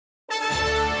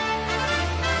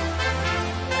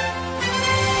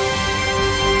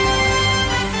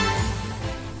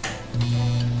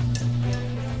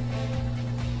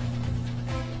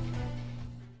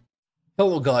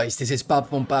Hello guys, this is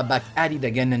Papa back at it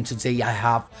again, and today I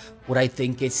have what I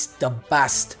think is the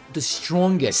best, the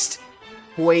strongest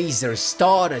QUASAR,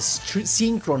 Stardust,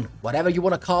 Synchron, whatever you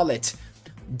want to call it,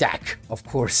 deck, of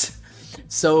course.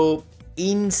 So,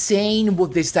 insane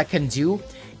what this deck can do,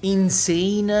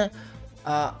 insane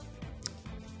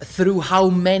through how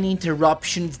many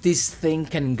interruptions this thing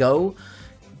can go.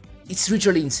 It's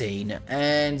literally insane,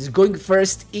 and going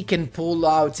first, it can pull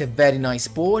out a very nice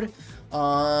board.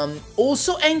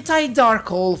 Also anti-Dark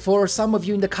Hole for some of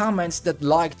you in the comments that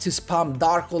like to spam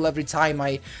Dark Hole every time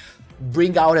I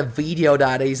bring out a video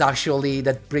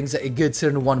that brings a good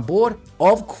turn one board.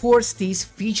 Of course, this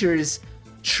features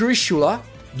TRISHULA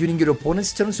during your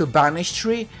opponent's turn, so banish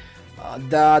tree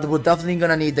that we're definitely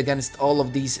gonna need against all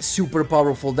of these super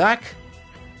powerful deck.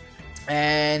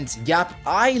 And yep,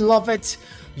 I love it.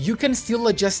 You can still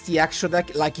adjust the extra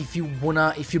deck, like if you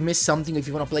miss something, if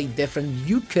you wanna play different,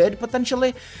 you could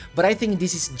potentially, but I think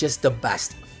this is just the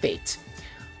best fit.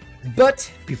 But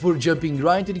before jumping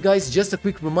right into it, guys, just a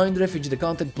quick reminder: if you enjoy the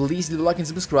content, please leave a like and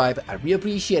subscribe. I really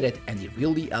appreciate it, and it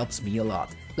really helps me a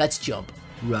lot. Let's jump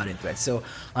right into it. So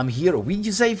I'm here with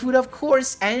yugioh food, of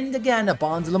course, and again, a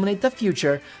bond eliminate the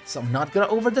future. So I'm not gonna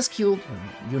over the skill.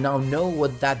 You now know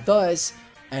what that does,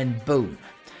 and boom.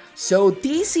 So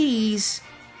this is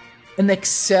an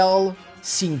ACCEL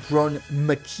SYNCHRO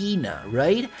MACHINA,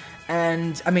 right?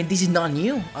 And I mean, this is not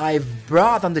new. I've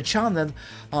brought on the channel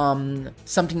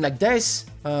something like this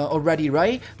already,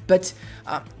 right? But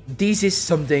this is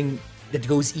something that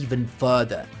goes even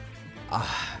further.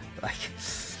 Like,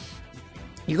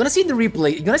 you're gonna see the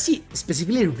replay. You're gonna see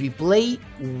specifically a replay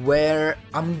where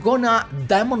I'm gonna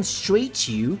demonstrate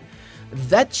to you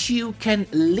that you can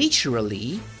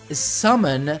literally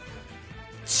summon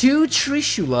two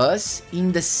Trishulas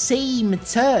in the same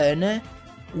turn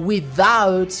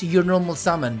without your normal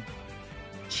summon.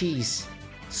 Cheese.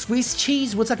 Swiss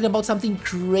cheese, we're talking about something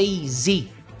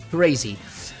crazy. Crazy.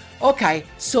 Okay,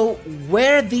 so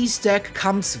where this deck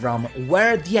comes from,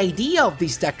 where the idea of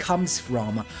this deck comes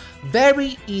from,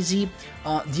 very easy.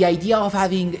 The idea of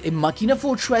having a Machina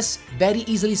Fortress, very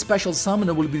easily special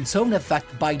summoner, will be its own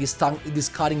effect by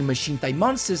discarding machine type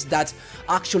monsters that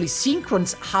actually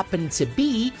Synchrons happen to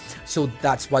be, so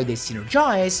that's why they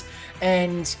synergize.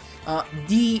 And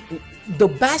the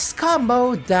best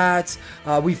combo that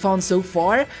we found so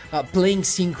far, playing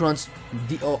Synchrons,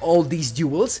 all these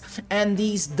duels, and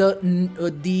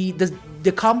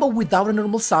the combo without a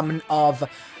normal summon of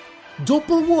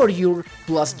Doppel Warrior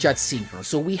plus Jet Synchro.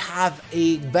 So we have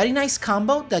a very nice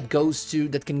combo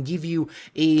that can give you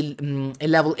a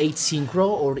level 8 Synchro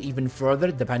or even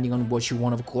further, depending on what you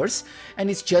want, of course. And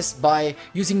it's just by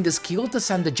using the skill to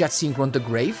send the Jet Synchro on the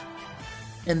grave.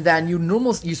 And then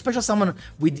you special summon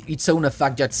with its own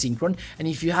effect, Jet Synchron, and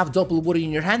if you have Doppel Warrior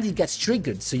in your hand, it gets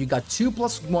triggered. So you got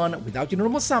 2+1 without your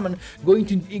normal summon,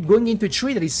 going into a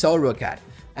tree that is Sorrow-Cat.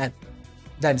 And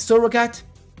then Sorrow-Cat,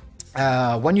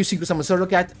 when you synchro summon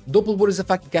Sorrow-Cat, Doppel Warrior's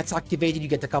effect gets activated, you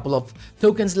get a couple of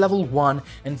tokens level 1,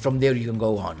 and from there you can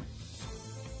go on.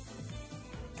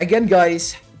 Again,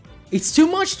 guys, it's too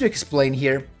much to explain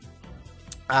here.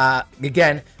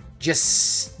 Again,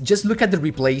 just look at the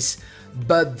replays.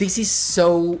 But this is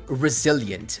so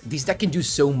resilient. This deck can do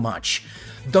so much.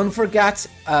 Don't forget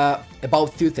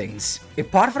about two things.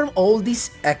 Apart from all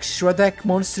these extra deck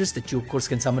monsters that you of course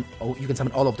can summon, you can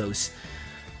summon all of those.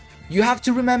 You have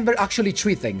to remember actually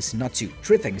three things, not two,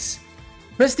 three things.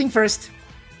 First thing first,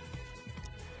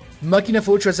 Machina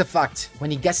Fortress effect.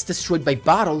 When it gets destroyed by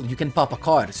battle, you can pop a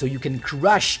card, so you can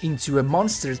crash into a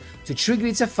monster to trigger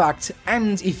its effect,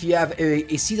 and if you have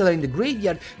a Citadel in the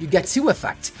graveyard, you get two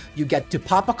effects. You get to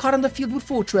pop a card on the field with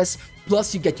Fortress,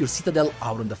 plus you get your Citadel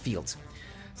out on the field.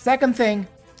 Second thing,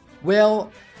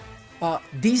 well,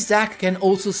 this deck can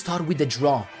also start with a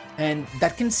draw. And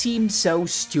that can seem so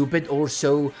stupid or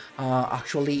so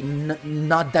actually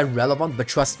not that relevant, but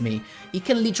trust me, it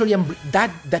can literally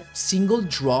that single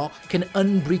draw can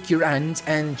unbreak your hand,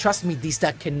 and trust me, this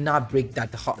deck cannot break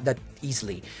that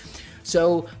easily.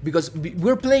 So because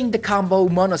we're playing the combo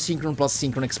Mono Synchron plus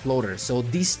Synchron Exploder, so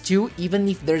these two, even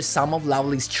if their sum of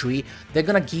level is 3, they're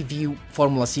gonna give you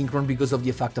Formula Synchron because of the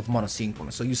effect of Mono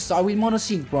Synchron. So you start with Mono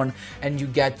Synchron and you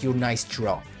get your nice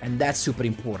draw, and that's super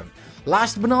important.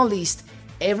 Last but not least,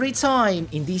 every time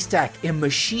in this deck a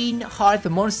machine heart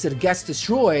monster gets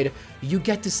destroyed, you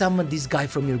get to summon this guy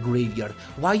from your graveyard.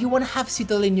 Why you want to have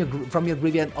Citadel from your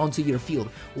graveyard onto your field?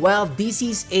 Well, this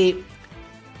is a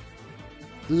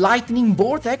lightning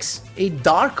vortex, a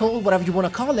dark hole, whatever you want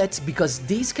to call it, because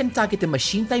this can target the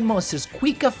machine type monsters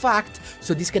quick effect,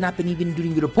 so this can happen even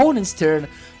during your opponent's turn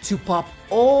to pop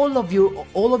all of your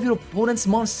opponent's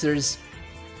monsters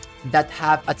that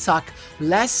have attack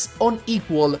less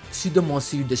unequal to the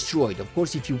monster you destroyed. Of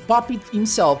course, if you pop it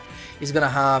himself, it's gonna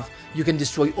have, you can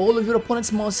destroy all of your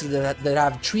opponent's monsters that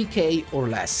have 3k or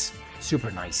less.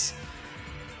 Super nice.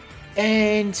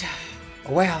 And,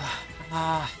 well,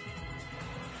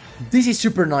 this is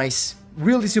super nice.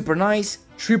 Really super nice.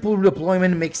 Triple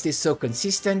redeployment makes this so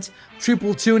consistent.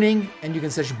 Triple tuning, and you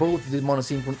can search both the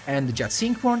monosynchron and the jet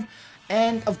synchron.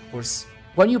 And of course,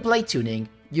 when you play tuning,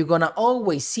 you're gonna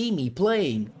always see me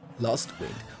playing Lost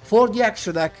Wind. For the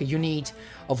extra deck, you need,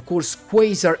 of course,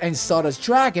 Quasar and Stardust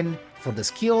Dragon for the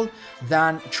skill.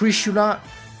 Then Trishula,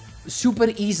 super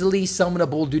easily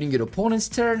summonable during your opponent's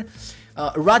turn.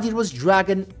 Radiros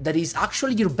Dragon, that is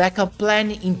actually your backup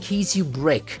plan in case you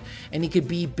break, and it could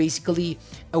be basically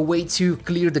a way to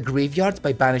clear the graveyard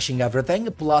by banishing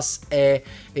everything, plus a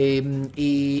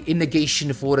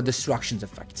negation for a destructions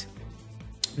effect.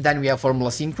 Then we have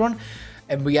Formula Synchron,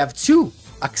 and we have two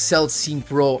ACCEL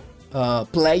Synchro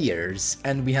players,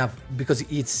 and we have, because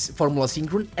it's Formula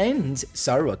Synchron and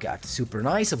Sorrow-Cat, super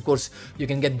nice. Of course, you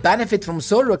can get benefit from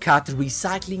Sorrow-Cat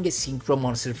recycling a Synchro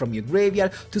monster from your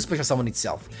graveyard to special summon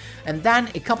itself. And then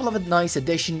a couple of nice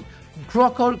addition,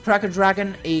 Cracker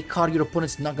Dragon, a card your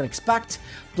opponent's not gonna expect,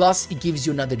 plus it gives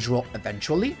you another draw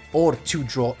eventually, or 2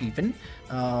 draw even.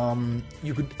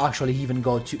 You could actually even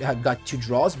go to have got 2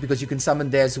 draws, because you can summon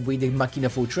theirs with a Machina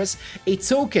Fortress, a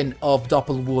token of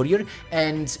Doppel Warrior,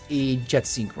 and a Jet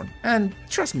Synchron. And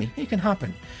trust me, it can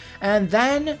happen. And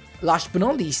then, last but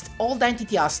not least, Old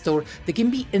Entity Astor. There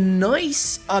can be a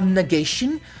nice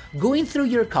negation going through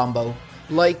your combo,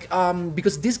 like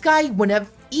because this guy, whenever,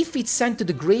 if it's sent to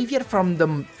the graveyard from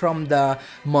the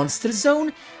monster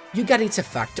zone, you get its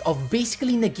effect of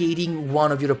basically negating one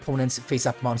of your opponent's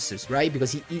face-up monsters, right?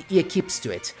 Because he equips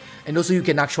to it. And also you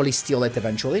can actually steal it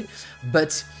eventually.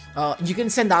 But you can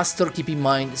send Astor, keep in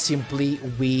mind, simply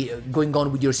going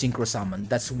on with your Synchro Summon.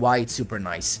 That's why it's super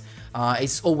nice.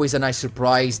 It's always a nice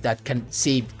surprise that can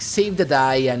save the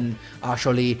die and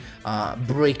actually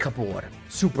break a board.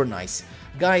 Super nice.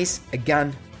 Guys,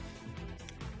 again,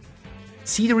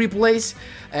 see the replays,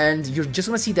 and you're just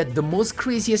gonna see that the most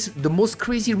crazy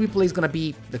replay is gonna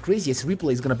be, the craziest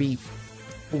replay is gonna be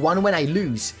one when I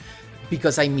lose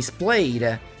because I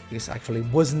misplayed, because I actually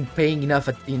wasn't paying enough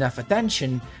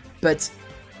attention. But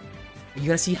you're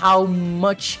gonna see how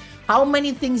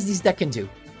many things this deck can do.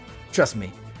 Trust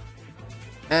me.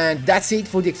 And that's it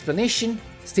for the explanation.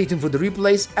 Stay tuned for the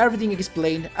replays, everything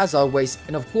explained as always.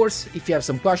 And of course, if you have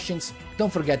some questions,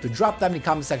 don't forget to drop them in the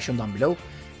comment section down below.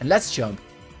 And let's jump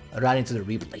right into the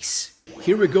replays.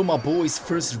 Here we go, my boys.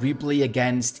 First replay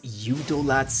against yugioh.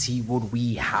 Let's see what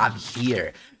we have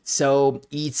here. So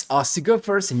it's us to go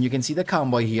first, and you can see the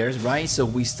combo here, right? So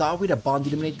we start with a Bond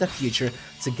Illuminate the Future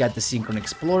to get the Synchron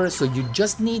Explorer. So you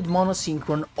just need Mono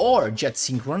Synchron or Jet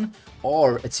Synchron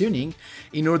or a tuning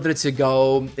in order to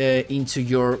go into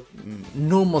your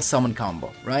normal summon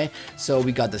combo, right? So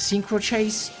we got the Synchro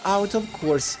Chase out, of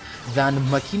course, then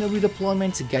Machina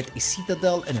Redeployment to get a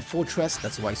Citadel and a Fortress,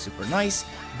 that's why super nice.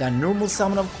 Then normal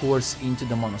summon, of course, into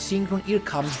the Mono Synchron. Here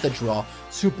comes the draw,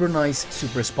 super nice,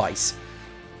 super spice.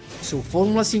 So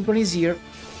Formula Synchron is here,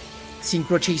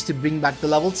 Synchro Chase to bring back the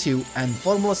level 2, and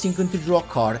Formula Synchron to draw a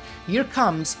card. Here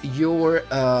comes your,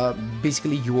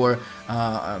 basically your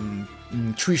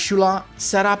Trishula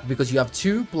setup, because you have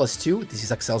 2 plus 2, this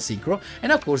is ACCEL Synchro,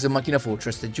 and of course the Machina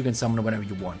Fortress that you can summon whenever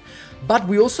you want. But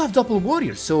we also have Doppel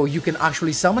Warrior, so you can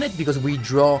actually summon it, because we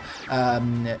draw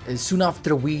soon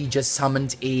after we just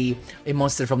summoned a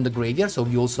monster from the graveyard, so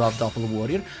we also have Doppel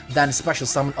Warrior. Then special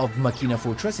summon of Machina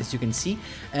Fortress, as you can see.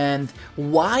 And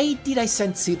why did I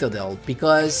send Citadel?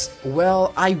 Because,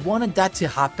 well, I wanted that to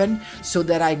happen, so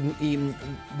that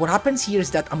what happens here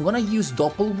is that I'm gonna use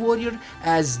Doppel Warrior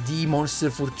as the monster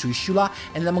for Trishula,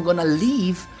 and then I'm gonna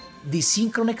leave the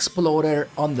Synchron Explorer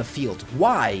on the field.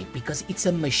 Why? Because it's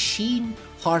a machine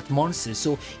heart monster,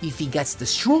 so if he gets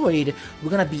destroyed,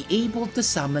 we're gonna be able to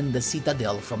summon the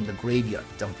Citadel from the graveyard.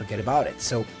 Don't forget about it.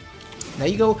 So there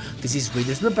you go. This is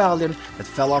Raiders Rebellion that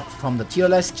fell off from the tier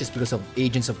list just because of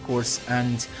agents, of course,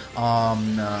 and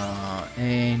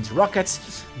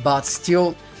rockets, but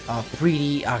still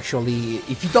pretty, actually.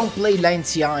 If you don't play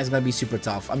Lancia, it's gonna be super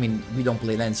tough. I mean, we don't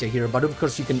play Lancia here, but of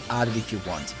course you can add it if you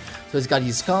want. So he's got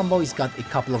his combo, he's got a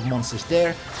couple of monsters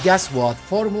there. Guess what?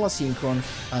 Formula Synchron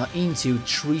into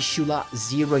Trishula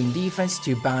 0 in defense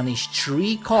to banish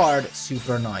 3 card,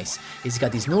 super nice. He's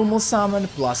got his normal summon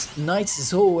plus Knight's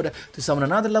Sword to summon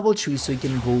another level 3 so he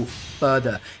can go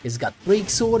further. He's got Break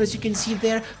Sword as you can see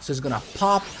there, so he's gonna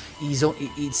pop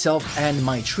itself and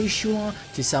my Trishula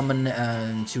to summon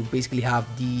to basically have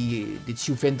the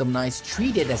 2 Phantom Knights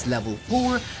treated as level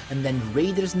 4, and then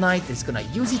Raider's Knight is gonna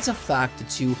use its effect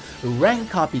to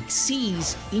rank up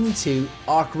Xyz into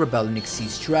Arc Rebellion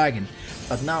Xyz Dragon.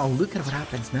 But now look at what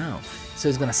happens now. So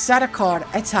he's gonna set a card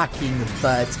attacking,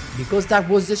 but because that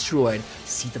was destroyed,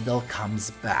 Citadel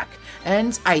comes back.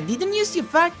 And I didn't use the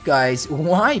effect, guys.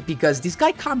 Why? Because this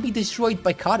guy can't be destroyed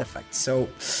by card effects, so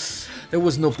there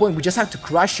was no point. We just have to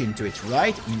crash into it,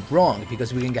 right? Wrong,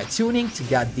 because we can get tuning to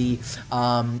get the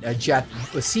Jet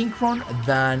Synchron,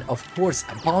 then of course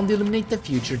Bound to Illuminate the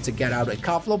Future to get out a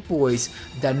couple of boys,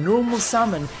 then normal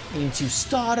summon into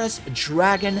Stardust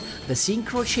Dragon. The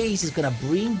Synchro Chase is gonna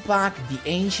bring back the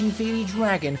Ancient Fairy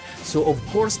Dragon, so of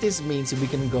course this means we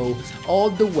can go all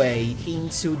the way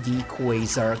into the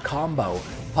Quasar combo.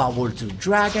 Power to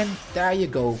Dragon, there you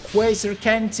go. Quasar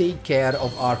can take care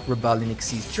of Arc Rebellion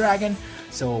Xyz Dragon,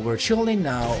 so we're chilling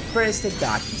now. First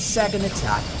attack, second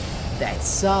attack,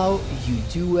 that's how you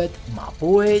do it, my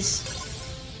boys.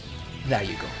 There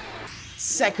you go.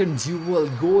 Second duel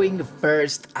going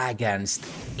first against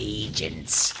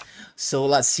Agents. So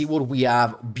let's see what we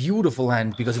have. Beautiful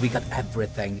hand because we got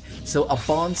everything. So a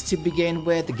bond to begin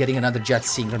with, getting another Jet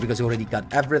Synchron because we already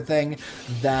got everything.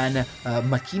 Then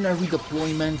Machina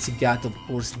redeployment to get of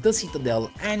course the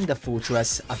Citadel and the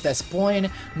Fortress. At this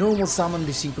point, normal summon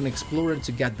the Synchron Explorer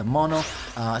to get the mono.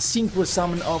 Synchro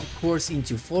summon of course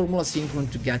into Formula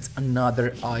Synchron to get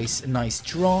another nice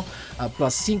draw.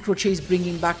 Plus Synchro Chase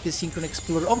bringing back the Synchron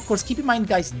Explorer. Of course, keep in mind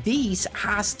guys, this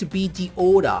has to be the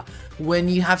order. When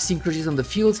you have Synchro Chase on the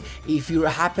field, if you're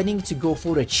happening to go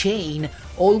for a chain,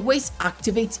 always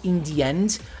activate in the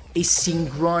end a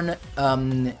Synchro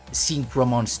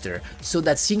monster, so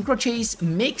that Synchro Chase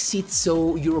makes it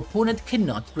so your opponent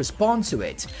cannot respond to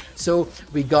it. So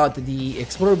we got the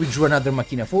Explorer, we drew another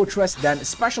Machina Fortress, then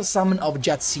special summon of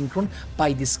Jet Synchron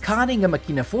by discarding a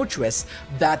Machina Fortress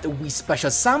that we special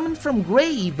summon from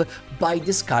grave by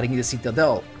discarding the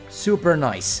Citadel. Super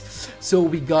nice. So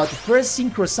we got first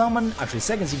Synchro Summon, actually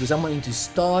second Synchro Summon into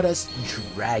Stardust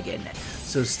Dragon.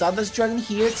 So Stardust Dragon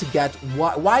here to get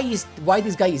why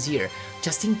this guy is here,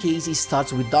 just in case he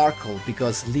starts with Darkhold,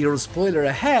 because little spoiler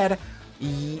ahead,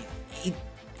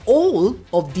 all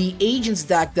of the Agents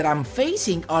deck that I'm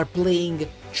facing are playing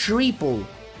triple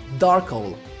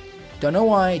Darkhold. Don't know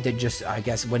why, they just, I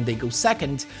guess when they go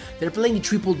second, they're playing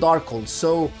triple Darkhold,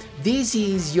 so this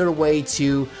is your way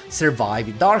to survive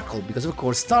Darkhold, because of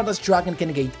course Stardust Dragon can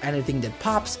negate anything that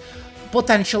pops,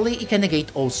 potentially it can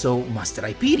negate also Master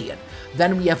Hyperion.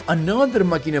 Then we have another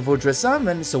Machina Fortress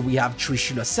summon, so we have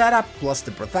Trishula setup plus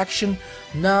the protection.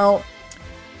 Now,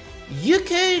 you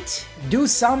could do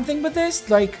something with this,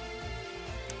 like,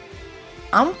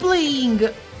 I'm playing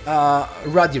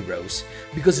Radiros,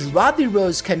 because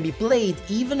Radiros can be played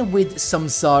even with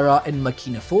Samsara and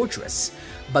Machina Fortress,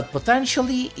 but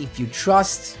potentially if you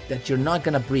trust that you're not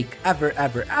gonna break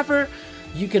ever,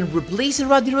 you can replace a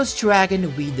Radiros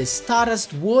Dragon with the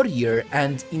Stardust Warrior,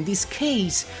 and in this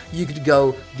case you could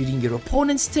go during your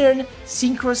opponent's turn,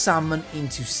 Synchro Summon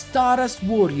into Stardust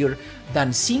Warrior,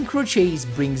 then Synchro Chase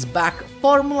brings back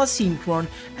Formula Synchron,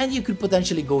 and you could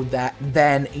potentially go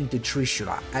then into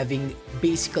Trishula, having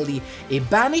basically a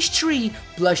banished tree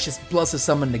plus a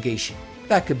summon negation.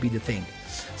 That could be the thing.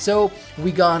 So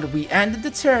we ended the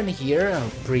turn here,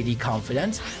 pretty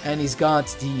confident, and he's got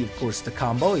of course the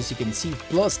combo, as you can see,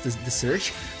 plus the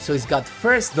search. So he's got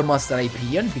first the Master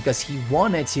Hyperion because he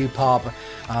wanted to pop,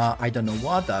 I don't know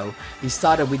what though. He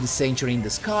started with the Sanctuary in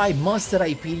the Sky, Master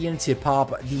Hyperion to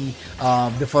pop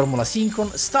the Formula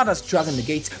Synchron, Stardust Dragon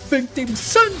negates, Victim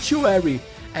Sanctuary,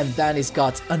 and then he's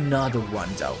got another one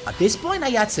though. At this point I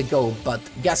had to go, but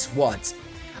guess what?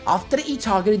 After he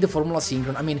targeted the Formula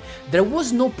Synchron, I mean, there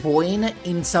was no point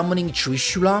in summoning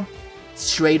Trishula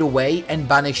straight away and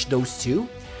banish those two,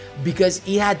 because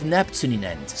he had Neptune in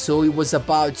hand, so he was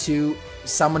about to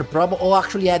summon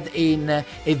actually had a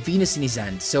Venus in his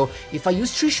hand, so if I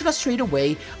used Trishula straight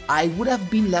away, I would have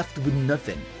been left with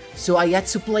nothing, so I had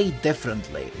to play it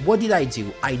differently. What did I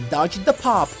do? I dodged the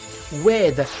pop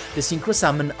with the Synchro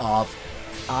Summon of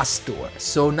Astor.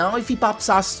 So now if he pops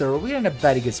Astor, we're in a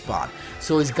very good spot.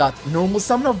 So he's got normal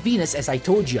summon of Venus, as I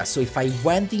told you. So if I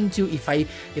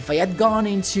had gone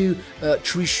into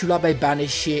Trishula by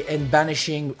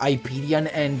banishing Hyperion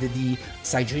and the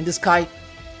Sanctuary in the Sky,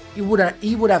 it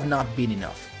would have not been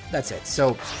enough. That's it.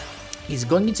 So he's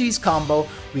going into his combo.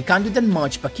 We can't do that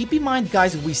much, but keep in mind,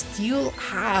 guys, we still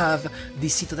have the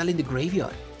Citadel in the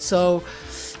graveyard. So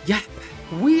yeah,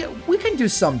 we can do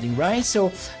something, right?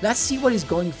 So let's see what he's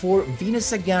going for.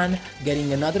 Venus again,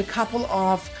 getting another couple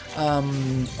of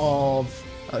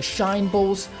Shine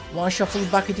Balls, one shuffle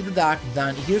back into the deck.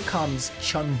 Then here comes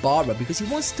Chanbara because he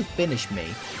wants to finish me,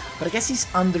 but I guess he's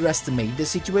underestimated the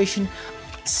situation.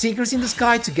 Seekers in the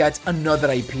Sky to get another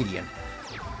Hyperion.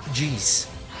 Jeez.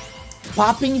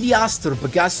 Popping the Astor,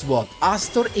 but guess what?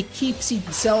 Astor, it keeps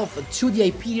itself to the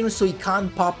Hyperion, so he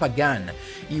can't pop again.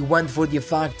 He went for the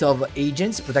effect of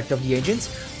Agents, Protect of the Agents,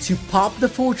 to pop the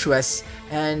Fortress,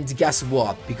 and guess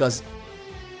what? Because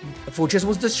Fortress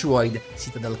was destroyed,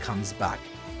 Citadel comes back.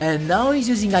 And now he's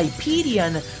using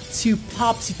Hyperion to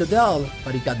pop Citadel,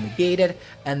 but he got negated,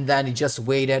 and then he just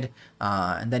waited,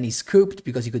 and then he scooped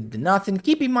because he could do nothing.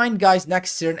 Keep in mind, guys,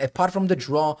 next turn, apart from the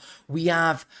draw, we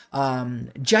have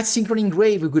Jet Synchro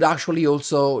Engrave. We could actually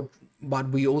also, but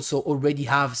we also already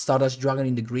have Stardust Dragon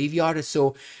in the graveyard,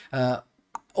 so now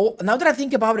that I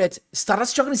think about it,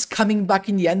 Stardust Dragon is coming back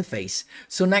in the end phase.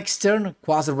 So next turn,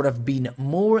 Quasar would have been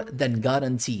more than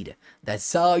guaranteed.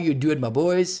 That's how you do it, my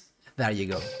boys. There you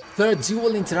go. Third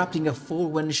duel, interrupting a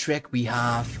 4-1 Shrek, we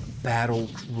have Battle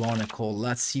Chronicle.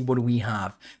 Let's see what we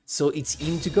have. So it's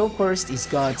him to go first. He's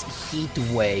got Heat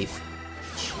Wave.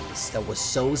 Jeez, that was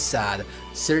so sad.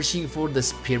 Searching for the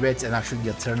spirit and actually the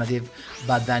alternative,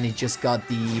 but then he just got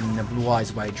the Blue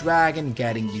Eyes White Dragon,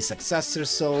 getting the Successor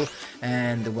Soul,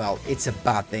 and well, it's a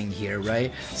bad thing here,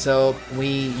 right? So we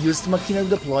used MACHINA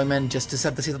deployment just to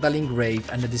set the Citadel Engrave,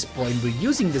 and at this point we're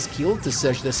using the skill to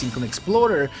search the Synchron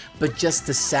Explorer, but just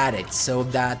to set it, so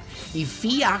that if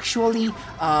he actually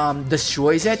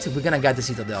destroys it, we're gonna get the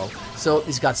Citadel. So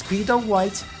he's got Spirit of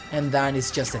White, and then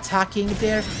it's just attacking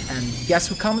there, and guess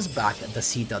who comes back? The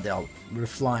Citadel. We're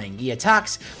flying. He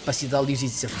attacks, but Citadel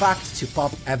uses its effect to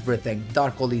pop everything.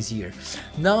 Dark Hole is here.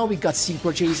 Now we got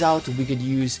Synchro Chase out. We could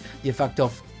use the effect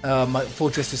of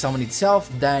Fortress to summon itself,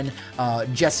 then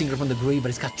Jet Synchro from the grave, but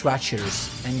it's got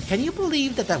Treacherous. And can you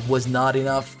believe that that was not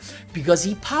enough? Because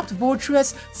he popped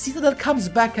Fortress, Citadel comes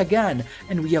back again,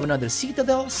 and we have another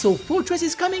Citadel, so Fortress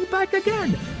is coming back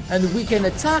again. And we can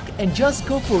attack and just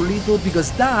go for lethal,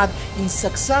 because that is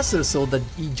Successor Soul that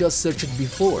he just searched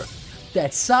before.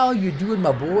 That's how you do it,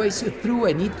 my boys. You threw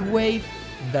a Heat Wave.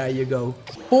 There you go.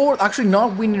 Actually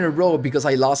not win in a row because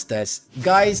I lost this.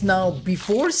 Guys, now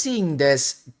before seeing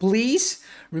this, please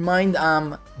remind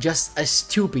I'm just a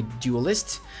stupid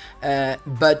duelist.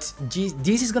 But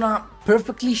this is gonna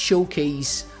perfectly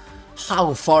showcase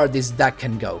how far this deck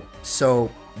can go. So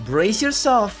brace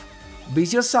yourselves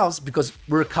because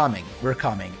we're coming.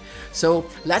 So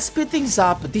let's speed things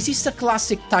up. This is the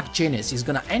classic Tag Genius. He's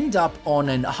gonna end up on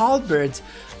an Halberd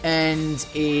and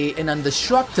an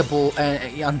Indestructible,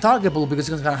 Untargetable, because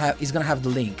he's gonna have the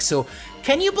link. So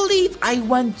can you believe I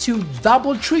went to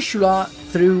double Trishula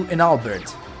through an Halberd?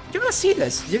 You're gonna see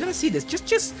this.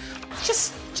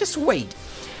 Just wait.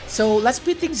 So let's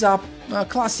speed things up.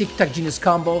 Classic Tag Genius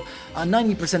combo.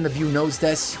 90% of you knows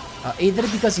this. Either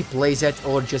because he plays it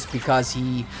or just because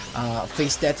he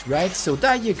faced it, right? So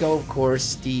there you go, of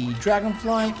course, the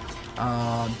Dragonfly,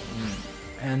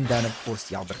 and then of course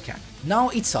the Albert Cat. Now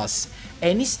it's us,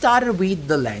 and he started with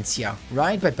the Lancia,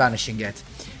 right, by banishing it.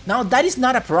 Now that is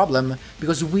not a problem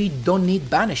because we don't need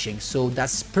banishing, so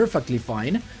that's perfectly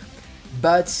fine.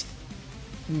 But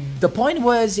the point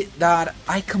was that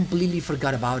I completely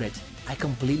forgot about it. I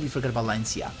completely forgot about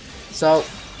Lancia. So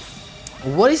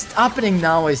what is happening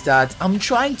now is that I'm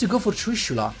trying to go for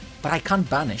Trishula, but I can't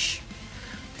banish.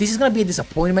 This is gonna be a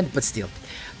disappointment, but still.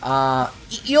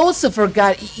 He also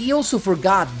forgot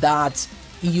that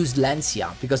he used Lancia,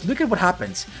 because look at what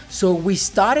happens. So we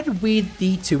started with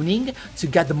the tuning to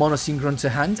get the Monosynchron to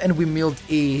hand, and we milled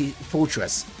a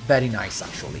Fortress. Very nice,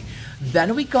 actually.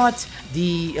 Then we got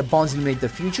the Bonds Eliminate the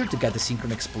Future to get the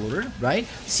Synchron Explorer, right?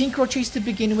 Synchro Chase to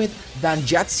begin with, then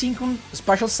Jet Synchron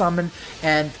Special Summon,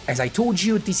 and as I told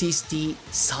you, this is the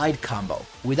side combo.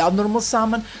 Without normal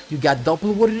summon, you got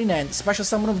Doppel Warrior in hand, Special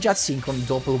Summon of Jet Synchron,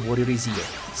 Doppel Warrior is here.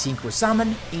 Synchro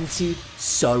Summon into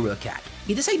Sorrow Cat.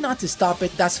 He decided not to stop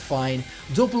it, that's fine.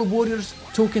 Doppel Warriors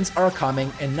tokens are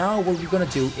coming, and now what we're gonna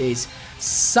do is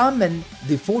summon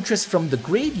the Fortress from the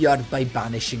graveyard by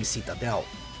banishing Citadel.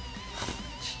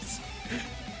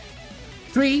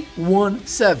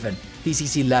 3-1-7. This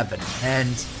is 11,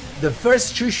 and the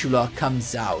first Trishula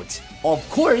comes out. Of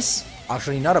course,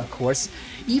 actually not of course,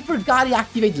 he forgot to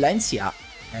activate Lancia,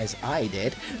 as I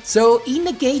did, so he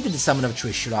negated the summon of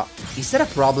Trishula. Is that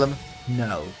a problem?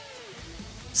 No.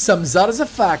 Samsara's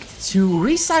effect to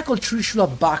recycle Trishula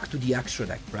back to the extra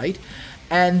deck, right?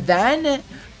 And then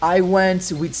I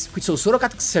went with so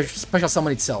Sorokat special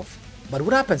summon itself. But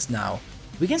what happens now?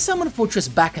 We can summon Fortress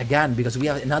back again because we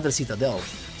have another Citadel.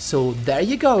 So there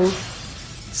you go.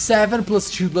 7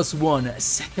 plus 2 plus 1.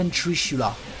 Second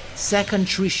Trishula. Second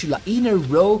Trishula in a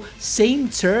row. Same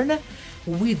turn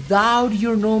without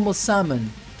your normal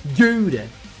summon. Dude.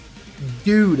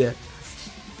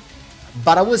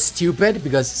 But I was stupid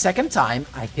because second time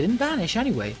I couldn't banish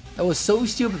anyway. That was so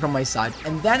stupid from my side.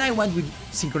 And then I went with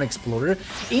Synchron Explorer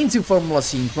into Formula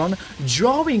Synchron,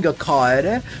 drawing a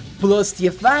card, plus the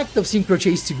effect of Synchro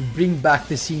Chase to bring back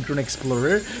the Synchron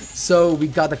Explorer. So we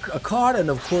got a card, and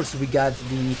of course we got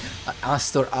the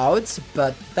Astor out,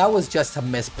 but that was just a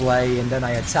misplay, and then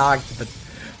I attacked, but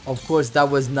of course that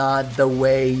was not the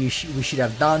way we should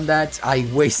have done that. I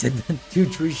wasted 2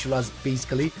 Trishulas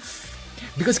basically.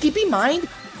 Because keep in mind,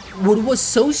 what was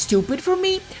so stupid for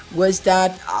me was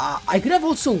that I could have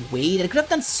also waited, I could have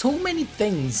done so many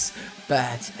things,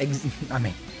 but, I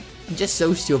mean, just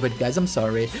so stupid, guys, I'm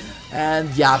sorry. And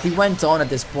yeah, we went on at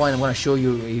this point. I'm gonna show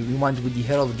you, we went with the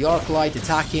Herald of the Arclight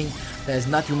attacking. There's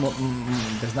nothing more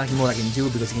I can do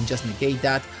because he can just negate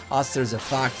that. Aster's a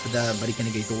fact, but he can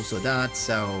negate also that,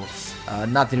 so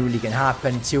nothing really can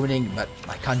happen. Tuning, but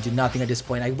I can't do nothing at this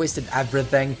point. I wasted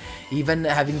everything, even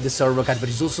having the Servo Cat, but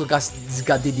he's also got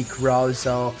Diddy Crow,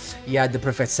 so he had the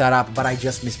perfect setup, but I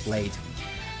just misplayed.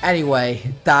 Anyway,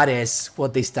 that is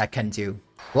what this deck can do.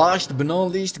 Last but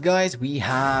not least, guys, we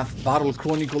have Battle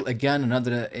Chronicle again,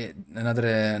 another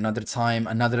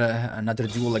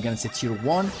duel against a tier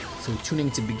 1. So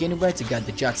tuning to begin with to get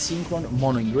the Jet Synchron,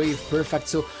 Mono Engrave, perfect.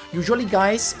 So usually,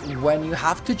 guys, when you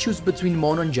have to choose between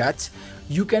Mono and Jet,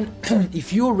 you can,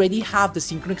 if you already have the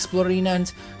Synchron Explorer in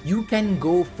hand, you can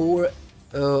go for,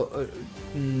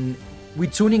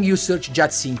 with tuning you search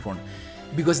Jet Synchron.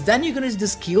 Because then you can use the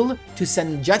skill to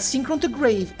send Jet Synchron to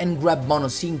grave and grab Mono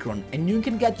Synchron, and you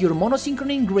can get your Mono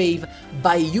Synchron in grave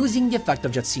by using the effect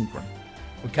of Jet Synchron.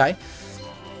 Okay?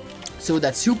 So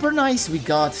that's super nice. We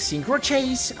got Synchro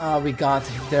Chase, we got,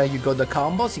 there you go, the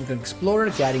combo, Synchron Explorer,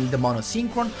 getting the Mono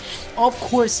Synchron. Of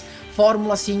course,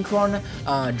 Formula Synchron,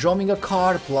 drawing a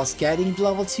card, plus getting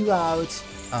level 2 out.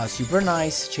 Super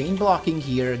nice. Chain blocking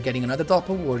here, getting another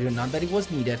Doppel Warrior, not that it was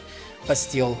needed. But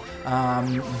still,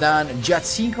 then Jet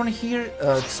Synchron here,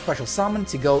 special summon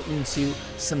to go into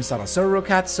some sort of Servo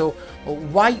Cat. So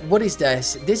what is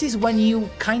this? This is when you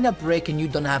kind of break and you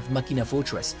don't have Machina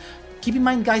Fortress. Keep in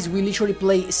mind, guys, we literally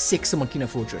play 6 Machina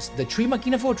Fortress. The 3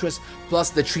 Machina Fortress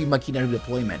plus the 3 Machina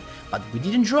redeployment. But we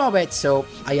didn't draw it, so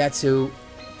I had to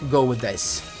go with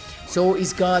this. So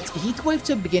he's got Heatwave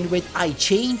to begin with. I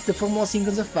changed the Formula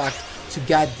Synchron's effect to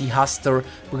get the Huster,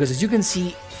 because as you can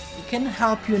see, he can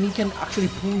help you and he can actually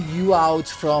pull you out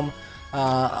from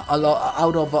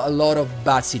out of a lot of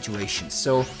bad situations.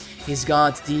 So he's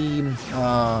got the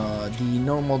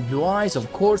normal Blue Eyes,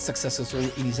 of course, successful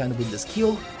in his hand with the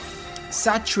skill.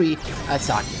 Satri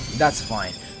attacking, that's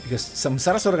fine, because some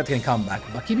Sarasota can come back.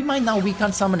 But keep in mind now we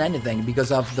can't summon anything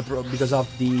because of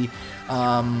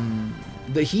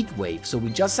the heat wave. So we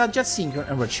just had Jet Synchron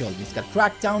and Red Shield. He's got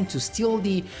Crackdown to steal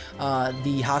the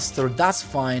Huster, that's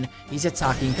fine. He's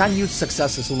attacking, can use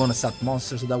successes on a stat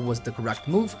monster, so that was the correct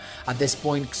move. At this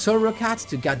point, Xorocat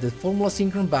to get the Formula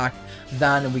Synchron back.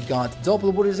 Then we got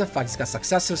Double Warrior's effect, he's got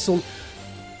Successor Soul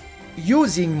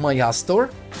using my Huster,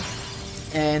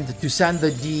 and to send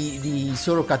the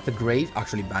Sorokat the grave,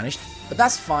 actually banished, but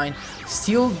that's fine.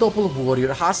 Still Double Warrior,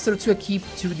 Huster to keep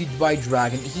to the White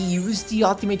Dragon. He used the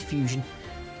Ultimate Fusion,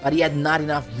 but he had not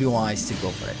enough Blue Eyes to go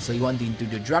for it. So he went into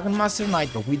the Dragon Master Knight,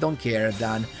 but we don't care.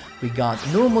 Then we got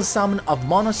normal summon of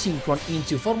Mono Synchron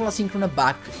into Formula Synchron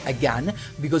back again,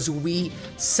 because we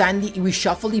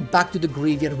shuffled it back to the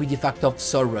graveyard with the effect of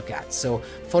Sorokat. So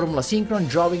Formula Synchron,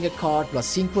 drawing a card, plus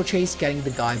Synchro Chase, getting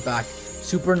the guy back.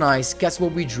 Super nice. Guess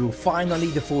what we drew? Finally,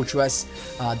 the Fortress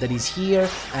that is here,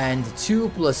 and 2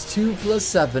 plus 2 plus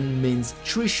 7 means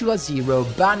Trishula 0,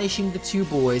 banishing the 2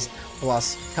 boys,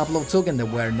 plus a couple of tokens that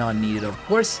were not needed, of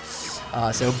course.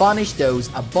 So banish those,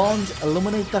 a bond,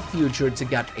 illuminate the future to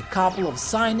get a couple of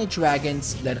Signet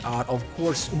Dragons that are, of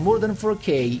course, more than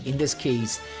 4k, in this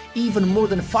case, even more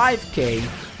than 5k.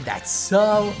 That's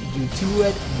how you do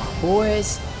it, my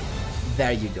boys.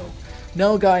 There you go.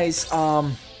 Now, guys,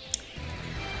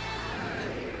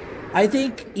 I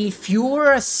think if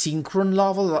you're a Synchron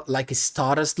lover, like a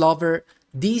Stardust lover,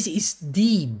 this is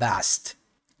the best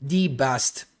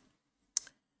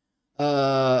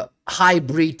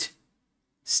hybrid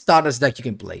Stardust deck you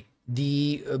can play.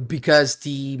 Because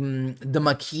the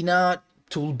Machina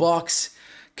toolbox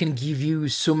can give you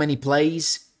so many plays,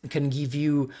 can give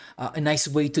you a nice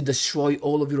way to destroy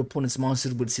all of your opponent's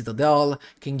monsters with Citadel,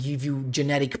 can give you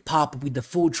generic pop with the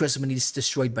Fortress when it's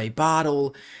destroyed by battle.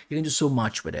 You can do so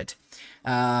much with it.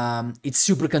 It's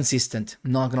super consistent,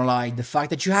 not gonna lie. The fact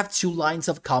that you have 2 lines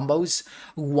of combos,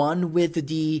 one with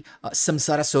the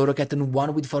Samsara Sorokat and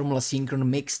one with Formula Synchron,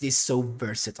 makes this so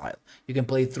versatile. You can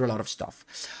play through a lot of stuff.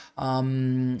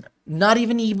 Not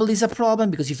even Evil is a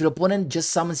problem, because if your opponent just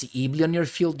summons Evil on your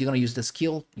field, you're gonna use the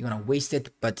skill, you're gonna waste it,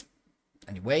 but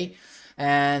anyway.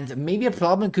 And maybe a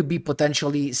problem could be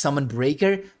potentially Summon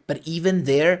Breaker, but even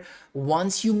there,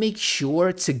 once you make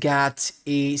sure to get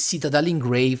a Citadel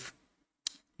Engrave,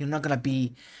 you're not gonna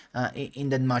be in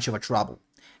that much of a trouble.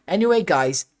 Anyway,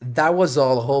 guys, that was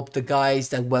all. Hope the guys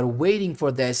that were waiting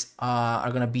for this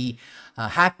are gonna be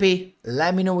happy.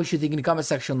 Let me know what you think in the comment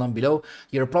section down below.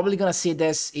 You're probably gonna see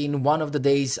this in one of the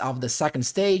days of the second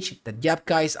stage. That, yep,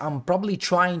 guys, I'm probably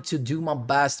trying to do my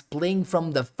best playing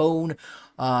from the phone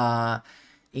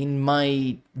in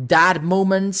my dad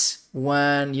moments,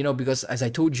 when, you know, because as I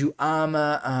told you, I'm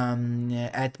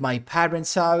at my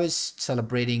parents' house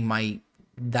celebrating my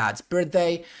dad's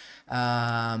birthday.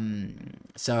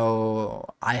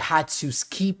 So I had to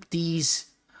skip these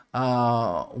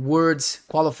words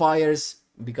qualifiers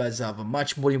because of a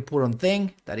much more important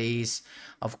thing, that is,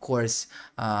 of course,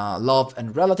 love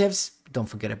and relatives. Don't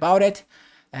forget about it.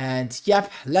 And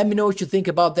yep, let me know what you think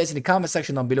about this in the comment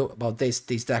section down below, about this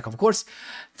deck, of course.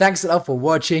 Thanks a lot for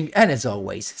watching, and as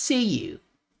always, see you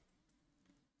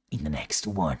in the next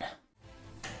one.